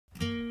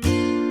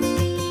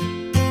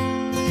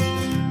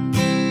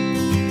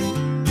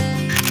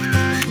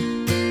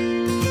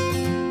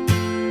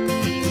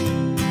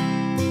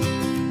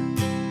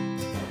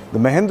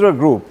Mahindra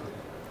Group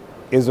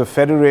is a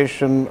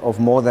federation of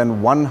more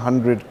than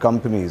 100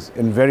 companies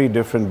in very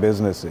different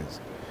businesses.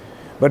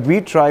 But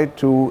we try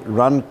to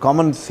run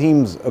common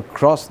themes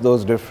across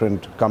those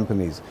different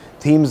companies,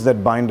 themes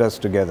that bind us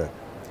together.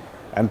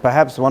 And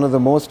perhaps one of the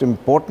most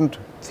important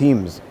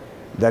themes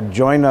that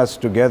join us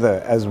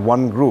together as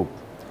one group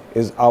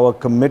is our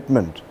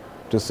commitment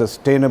to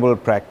sustainable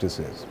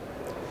practices.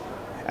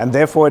 And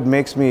therefore it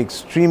makes me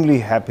extremely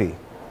happy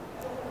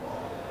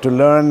to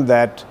learn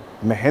that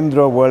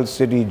Mahindra World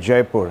City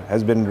Jaipur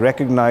has been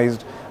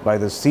recognized by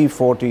the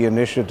C40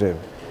 initiative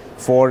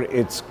for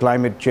its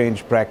climate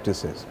change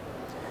practices.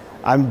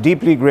 I'm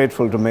deeply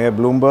grateful to Mayor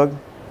Bloomberg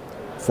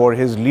for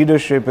his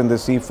leadership in the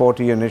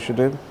C40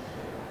 initiative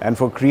and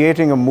for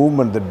creating a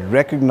movement that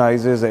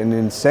recognizes and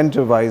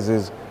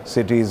incentivizes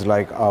cities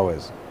like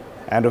ours.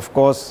 And of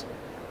course,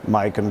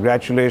 my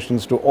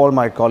congratulations to all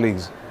my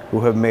colleagues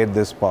who have made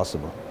this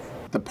possible.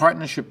 The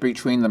partnership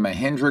between the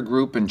Mahindra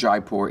Group and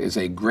Jaipur is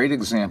a great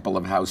example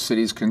of how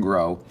cities can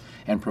grow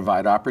and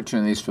provide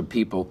opportunities for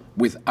people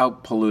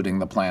without polluting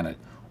the planet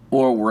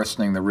or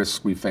worsening the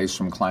risks we face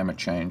from climate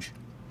change.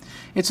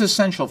 It's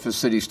essential for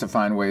cities to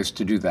find ways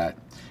to do that,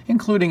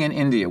 including in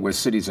India, where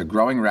cities are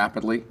growing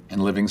rapidly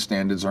and living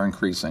standards are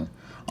increasing,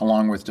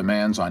 along with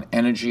demands on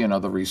energy and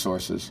other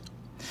resources.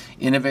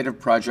 Innovative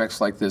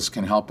projects like this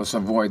can help us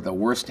avoid the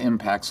worst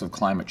impacts of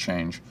climate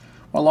change,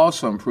 while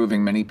also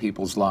improving many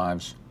people's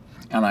lives.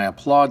 And I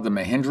applaud the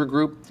Mahindra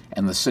Group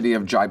and the City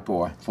of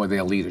Jaipur for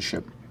their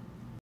leadership.